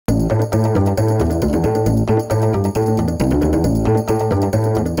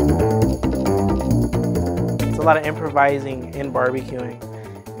lot of improvising in barbecuing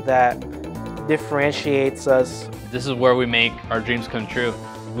that differentiates us. This is where we make our dreams come true.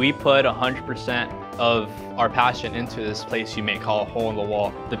 We put 100% of our passion into this place you may call a hole in the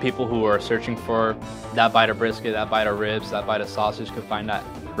wall. The people who are searching for that bite of brisket, that bite of ribs, that bite of sausage can find that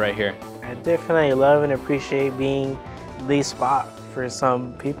right here. I definitely love and appreciate being the spot for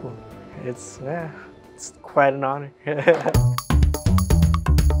some people. It's quite an honor.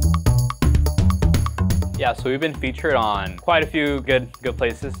 Yeah, so we've been featured on quite a few good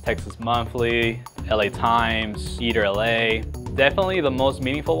places. Texas Monthly, LA Times, Eater LA. Definitely the most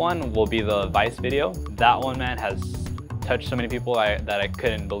meaningful one will be the Vice video. That one, man, has touched so many people that I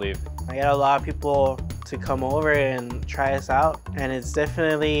couldn't believe. I got a lot of people to come over and try us out, and it's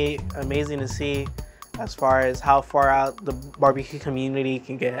definitely amazing to see as far as how far out the barbecue community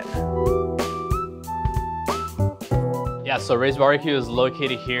can get. Yeah, so Rays BBQ is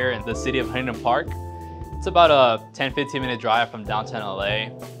located here in the city of Huntington Park. It's about a 10-15 minute drive from downtown LA.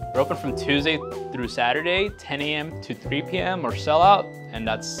 We're open from Tuesday through Saturday, 10 a.m. to 3 p.m. or sell out, and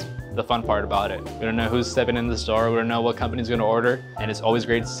that's the fun part about it. We don't know who's stepping in the store, we don't know what company's gonna order, and it's always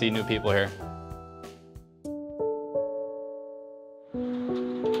great to see new people here.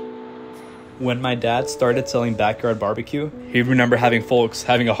 When my dad started selling backyard barbecue, he remembered having folks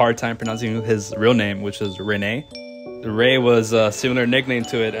having a hard time pronouncing his real name, which is Rene. Ray was a similar nickname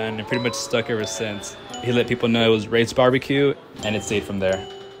to it, and it pretty much stuck ever since. He let people know it was Rays BBQ, and it stayed from there.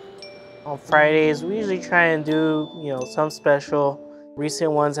 On Fridays, we usually try and do, some special.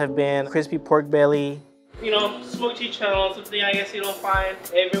 Recent ones have been crispy pork belly. Smoked chicharron, something I guess you don't find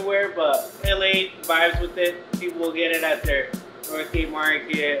everywhere, but LA vibes with it. People will get it at their Northgate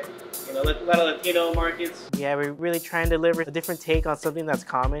Market, a lot of Latino markets. Yeah, we're really trying to deliver a different take on something that's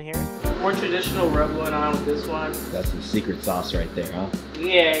common here. More traditional rub going on with this one. That's some secret sauce right there, huh?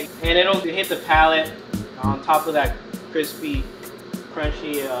 Yeah, and it'll hit the palate on top of that crispy,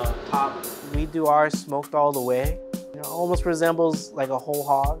 crunchy top. We do ours smoked all the way. Almost resembles like a whole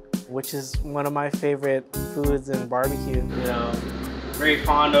hog, which is one of my favorite foods in barbecue. Very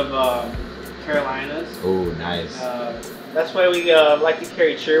fond of Carolinas. Oh, nice. That's why we like to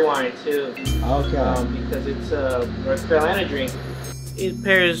carry Cheerwine too. Okay. Because it's a North Carolina drink. It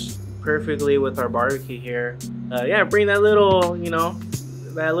pairs perfectly with our barbecue here. Yeah, bring that little,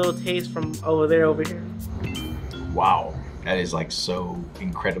 that little taste from over here. Wow, that is like so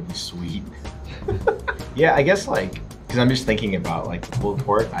incredibly sweet. Yeah, I guess because I'm just thinking about like pulled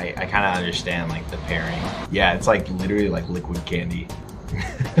pork, I kind of understand like the pairing. Yeah, it's like literally like liquid candy.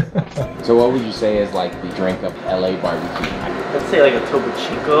 So what would you say is like the drink of LA barbecue? I'd say like a Topo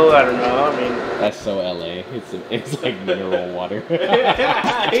Chico, I don't know, That's so LA, it's like mineral water.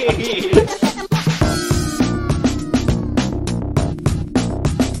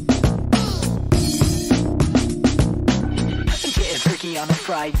 On a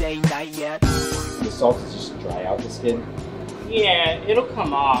Friday night yet. The sauces just dry out the skin? Yeah, it'll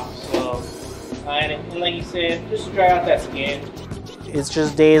come off, so and like you said, just dry out that skin. It's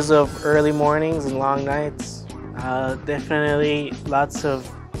just days of early mornings and long nights. Definitely lots of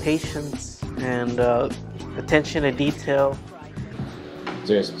patience and attention to detail. Is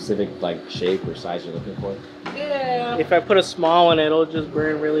there a specific shape or size you're looking for? Yeah. If I put a small one, it'll just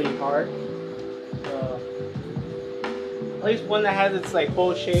burn really hard. At least one that has its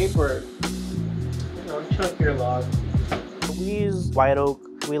full shape or chunkier log. We use white oak.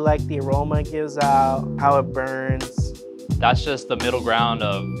 We like the aroma it gives out, how it burns. That's just the middle ground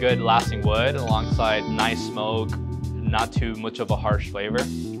of good lasting wood alongside nice smoke, not too much of a harsh flavor.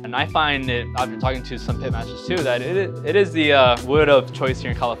 And I find it, after talking to some pitmasters too, that it is the wood of choice here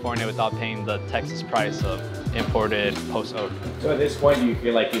in California without paying the Texas price of imported post oak. So at this point, do you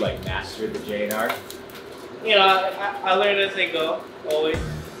feel like you mastered the J&R? I learn as I go, always.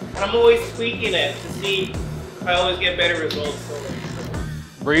 And I'm always tweaking it to see if I always get better results.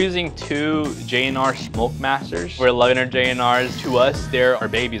 We're using 2 J&R Smoke Masters. We're loving our J&Rs. To us, they're our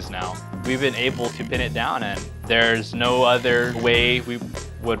babies now. We've been able to pin it down, and there's no other way we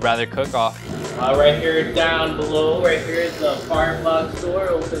would rather cook off. Right here down below, right here is the fire block door.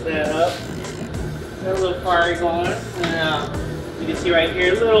 Open that up. Got a little fire going. You can see right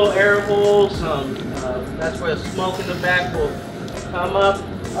here, little air holes. That's where the smoke in the back will come up.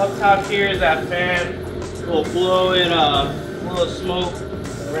 Up top here is that fan. We'll blow it, blow smoke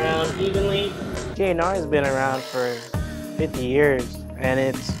around evenly. J&R has been around for 50 years, and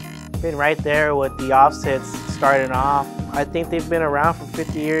it's been right there with the offsets starting off. I think they've been around for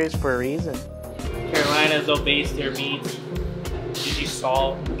 50 years for a reason. Carolinas, they'll base their meats, usually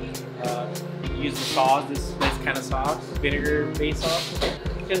salt. Use the sauce, this kind of sauce, vinegar-based sauce.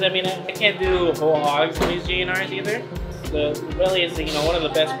 because I mean, I can't do whole hogs in these GNRs either. The belly is, you know, one of the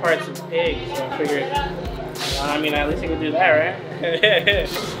best parts of pig, so I figured, I mean, at least I can do that, right?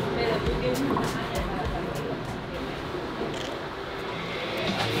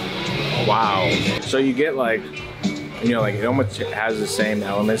 Wow. So you get like, you know, like it almost has the same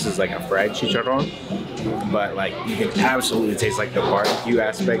elements as like a fried chicharron, but like you can absolutely taste like the barbecue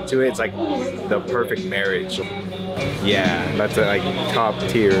aspect to it. It's like the perfect marriage. Yeah, that's a like top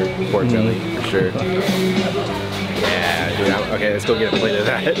tier pork belly for sure. Yeah, dude. Okay, let's go get a plate of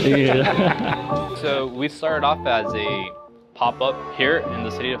that. Yeah. So we started off as a pop-up here in the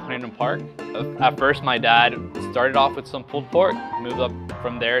city of Huntington Park. At first, my dad started off with some pulled pork, moved up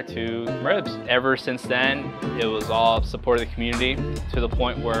from there to ribs. Ever since then, it was all support of the community to the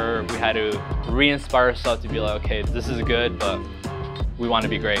point where we had to re-inspire ourselves to be like, okay, this is good, but we want to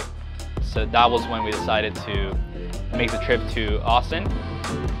be great. So that was when we decided to make the trip to Austin,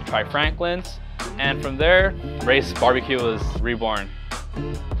 try Franklin's, and from there, Rays BBQ was reborn.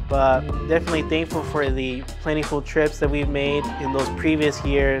 But definitely thankful for the plentiful trips that we've made in those previous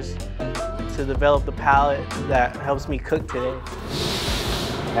years to develop the palate that helps me cook today.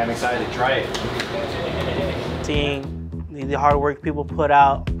 I'm excited to try it. Seeing the hard work people put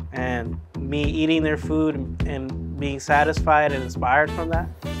out and me eating their food and being satisfied and inspired from that.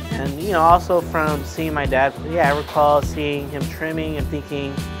 And you know, also from seeing my dad, yeah, I recall seeing him trimming and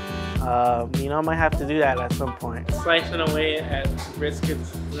thinking, you know, I might have to do that at some point. Slicing away at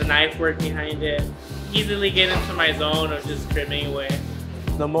briskets, the knife work behind it, easily get into my zone of just trimming away.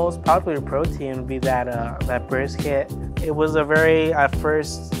 The most popular protein would be that brisket. It was a very, at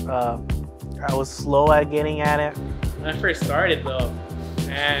first, I was slow at getting at it. When I first started though,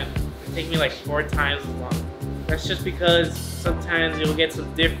 and it took me like 4 times as long. That's just because sometimes you'll get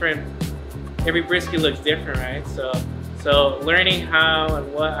some different, every brisket looks different, right? So learning how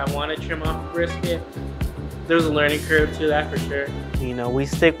and what I want to trim off a brisket, there's a learning curve to that for sure. You know, we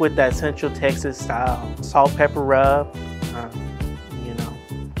stick with that Central Texas style. Salt, pepper rub, you know,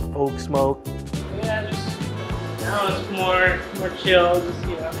 oak smoke. Yeah, just now it's more chill, just,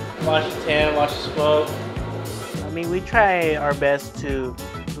 you know, watch the tan, watch the smoke. I mean, we try our best to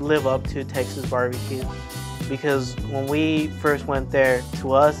live up to Texas barbecue because when we first went there,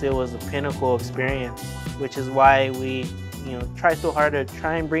 to us, it was a pinnacle experience, which is why we, you know, try so hard to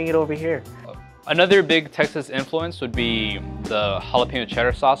try and bring it over here. Another big Texas influence would be the jalapeno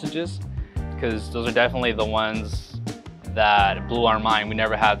cheddar sausages, because those are definitely the ones that blew our mind. We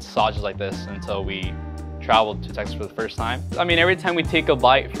never had sausages like this until we traveled to Texas for the first time. I mean, every time we take a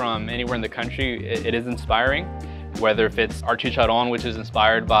bite from anywhere in the country, it is inspiring. Whether if it's our chicharron, which is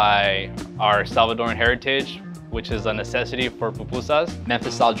inspired by our Salvadoran heritage, which is a necessity for pupusas,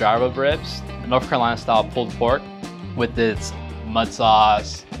 Memphis-style dry rub ribs, North Carolina-style pulled pork with its mud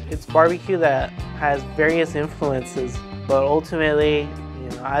sauce. It's barbecue that has various influences, but ultimately, you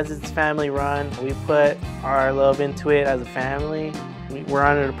know, as it's family run, we put our love into it as a family. We're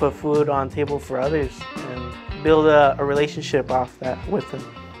honored to put food on the table for others and build a relationship off that with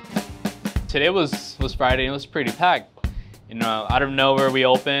them. Today was Friday and it was pretty packed. You know, out of nowhere we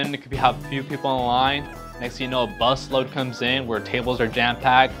opened, it could have a few people in line. Next thing you know, a bus load comes in where tables are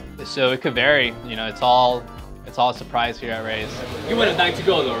jam-packed. So it could vary, you know, it's all a surprise here at Rays. You want a night to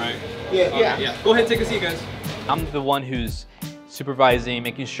go though, right? Yeah. Go ahead, take a seat, guys. I'm the one who's supervising,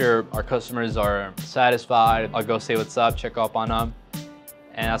 making sure our customers are satisfied. I'll go say what's up, check up on them.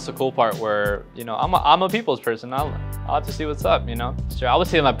 And that's the cool part where, you know, I'm a people's person. I'll have to see what's up, you know. So I would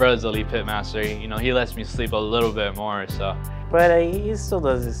say my brother's the lead pit master. You know, he lets me sleep a little bit more, so. But he still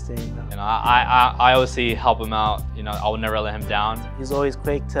does his thing, though. You know, I always help him out. You know, I would never let him down. He's always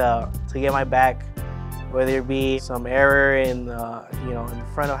quick to get my back, whether it be some error in you know, in the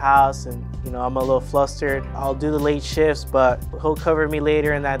front of house, and you know, I'm a little flustered. I'll do the late shifts, but he'll cover me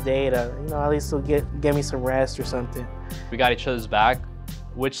later in that day to, you know, at least he'll get me some rest or something. We got each other's back,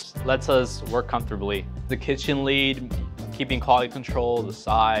 which lets us work comfortably. The kitchen lead, keeping quality control, the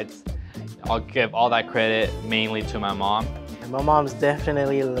sides. I'll give all that credit mainly to my mom. My mom's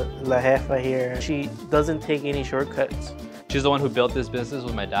definitely la jefa here. She doesn't take any shortcuts. She's the one who built this business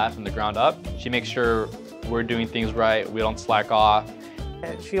with my dad from the ground up. She makes sure we're doing things right, we don't slack off.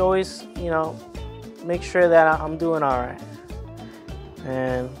 She always, you know, makes sure that I'm doing all right.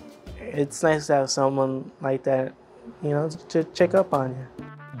 And it's nice to have someone like that, you know, to check up on you.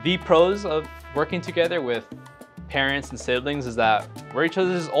 The pros of working together with parents and siblings is that we're each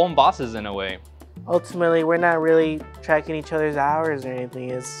other's own bosses in a way. Ultimately, we're not really tracking each other's hours or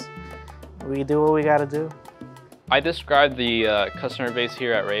anything. We do what we gotta do. I describe the customer base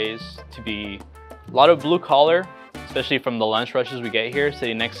here at Rays to be a lot of blue collar, especially from the lunch rushes we get here,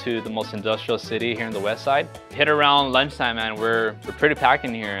 sitting next to the most industrial city here in the west side. Hit around lunchtime, man, we're pretty packed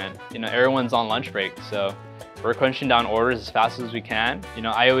in here, and you know, everyone's on lunch break, so we're crunching down orders as fast as we can. You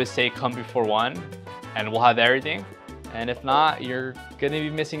know, I always say come before 1 and we'll have everything. And if not, you're gonna be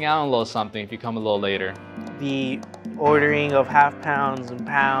missing out on a little something if you come a little later. The ordering of half pounds and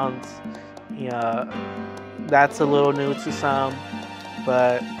pounds, that's a little new to some,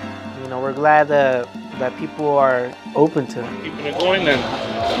 but you know, we're glad that people are open to it. Keeping it going, and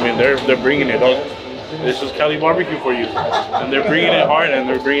I mean, they're bringing it up. This is Cali barbecue for you, and they're bringing it hard and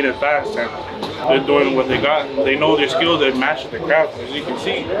they're bringing it fast, and they're doing what they got. They know their skills, they master the craft. As you can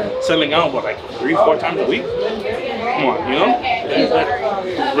see, selling out what, like 3-4 times a week. Come on, you know.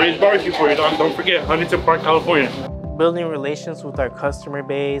 Rays BBQ for you, don't forget, Huntington Park, California. Building relations with our customer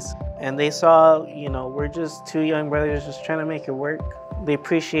base, and they saw, you know, we're just two young brothers just trying to make it work. They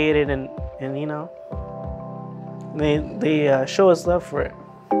appreciate it, and you know, they show us love for it.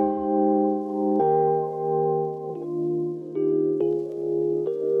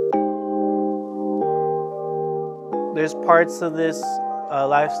 There's parts of this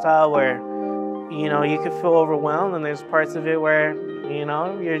lifestyle where, you know, you can feel overwhelmed, and there's parts of it where, you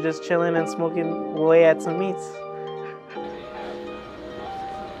know, you're just chilling and smoking away at some meats.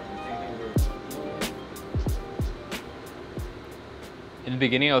 In the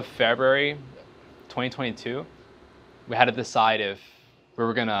beginning of February 2022, we had to decide if we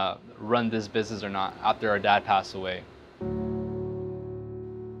were gonna run this business or not after our dad passed away.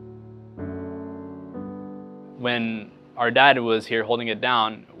 When our dad was here holding it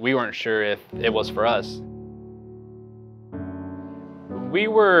down, we weren't sure if it was for us. We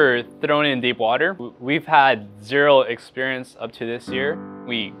were thrown in deep water. We've had zero experience up to this year.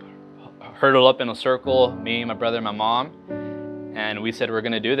 We hurdled up in a circle, me, my brother, and my mom, and we said we're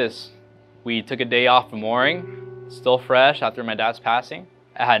gonna do this. We took a day off from mooring, still fresh after my dad's passing.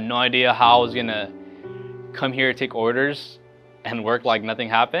 I had no idea how I was gonna come here, take orders, and work like nothing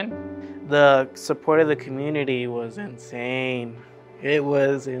happened. The support of the community was insane. It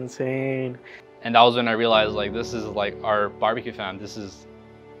was insane. And that was when I realized, like, this is like our barbecue fam. This is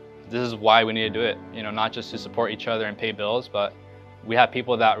why we need to do it. You know, not just to support each other and pay bills, but we have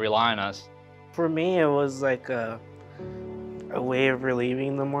people that rely on us. For me, it was like a way of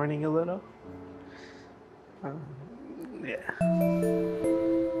relieving the morning a little. Yeah.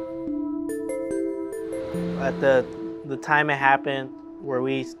 At the time it happened, where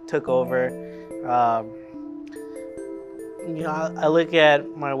we took over, you know, I look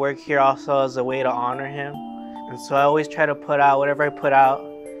at my work here also as a way to honor him. And so I always try to put out whatever I put out,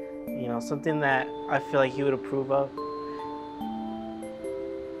 you know, something that I feel like he would approve of.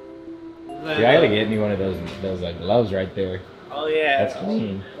 Yeah, I gotta get me one of those like gloves right there. Oh yeah. That's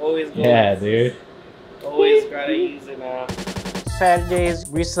clean. Always gloves. Yeah, dude. Always gotta use it now. Saturdays,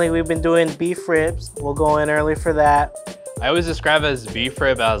 recently we've been doing beef ribs. We'll go in early for that. I always describe it as beef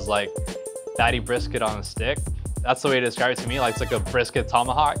rib as like fatty brisket on a stick. That's the way to describe it to me, like it's like a brisket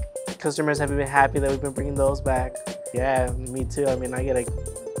tomahawk. Customers have been happy that we've been bringing those back. Yeah, me too. I mean, I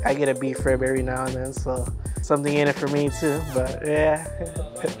get a beef rib every now and then, so something in it for me too, but yeah.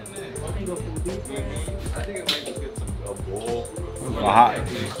 I think it might just get a bowl.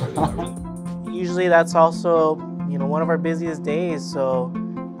 Usually that's also, you know, one of our busiest days, so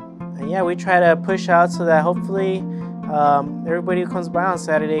and yeah, we try to push out so that hopefully everybody who comes by on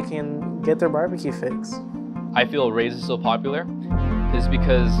Saturday can get their barbecue fix. I feel Rays is so popular is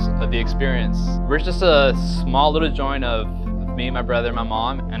because of the experience. We're just a small little joint of me, my brother, my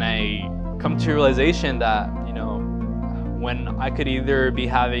mom, and I come to a realization that, you know, when I could either be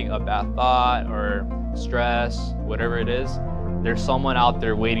having a bad thought or stress, whatever it is, there's someone out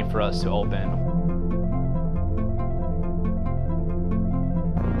there waiting for us to open.